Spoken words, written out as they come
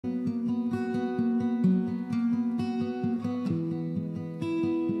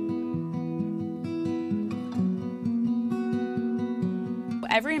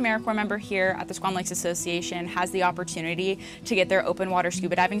every AmeriCorp member here at the Squam Lakes Association has the opportunity to get their open water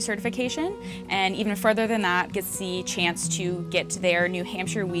scuba diving certification, and even further than that, gets the chance to get their New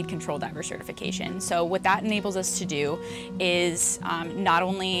Hampshire weed control diver certification. So what that enables us to do is not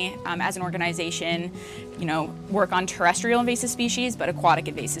only as an organization, work on terrestrial invasive species, but aquatic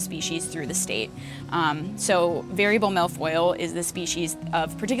invasive species through the state. So variable milfoil is the species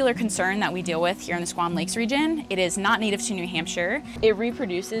of particular concern that we deal with here in the Squam Lakes region. It is not native to New Hampshire. It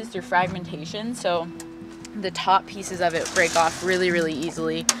reproduces through fragmentation, so the top pieces of it break off really, really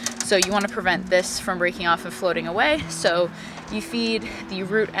easily. So you want to prevent this from breaking off and floating away. So you feed the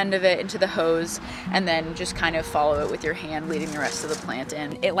root end of it into the hose and then just kind of follow it with your hand, leading the rest of the plant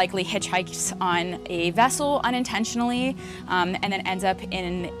in. It likely hitchhikes on a vessel unintentionally and then ends up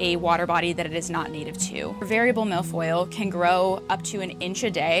in a water body that it is not native to. Variable milfoil can grow up to 1 inch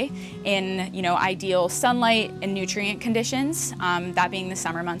a day in ideal sunlight and nutrient conditions, that being the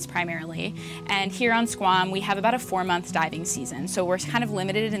summer months primarily. And here on Squam, we have about a 4-month diving season. So we're kind of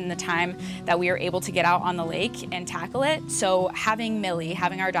limited in the time that we are able to get out on the lake and tackle it. So having Millie,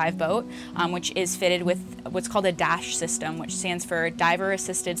 having our dive boat, which is fitted with what's called a DASH system, which stands for Diver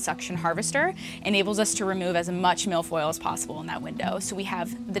Assisted Suction Harvester, enables us to remove as much milfoil as possible in that window. So we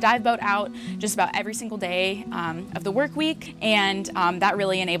have the dive boat out just about every single day of the work week, and that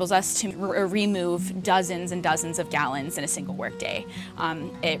really enables us to remove dozens and dozens of gallons in a single work day.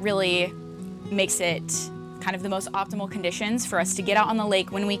 It really makes it kind of the most optimal conditions for us to get out on the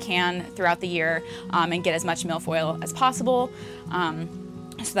lake when we can throughout the year and get as much milfoil as possible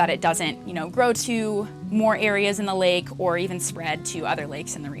so that it doesn't, grow to more areas in the lake or even spread to other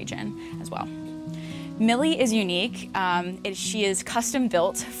lakes in the region as well. Millie is unique. She is custom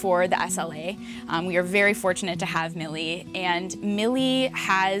built for the SLA. We are very fortunate to have Millie, and Millie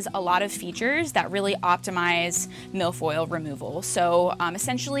has a lot of features that really optimize milfoil removal. So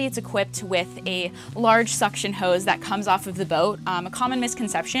essentially it's equipped with a large suction hose that comes off of the boat. A common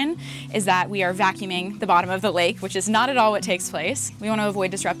misconception is that we are vacuuming the bottom of the lake, which is not at all what takes place. We want to avoid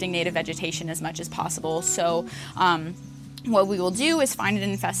disrupting native vegetation as much as possible. So what we will do is find an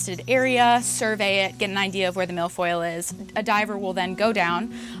infested area, survey it, get an idea of where the milfoil is. A diver will then go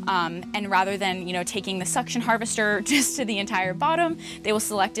down and rather than taking the suction harvester just to the entire bottom, they will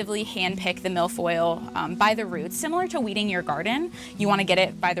selectively handpick the milfoil by the roots. Similar to weeding your garden, you want to get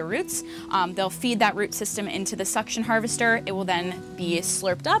it by the roots. They'll feed that root system into the suction harvester. It will then be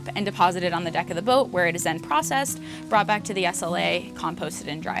slurped up and deposited on the deck of the boat, where it is then processed, brought back to the SLA, composted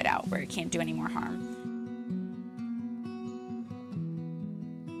and dried out where it can't do any more harm.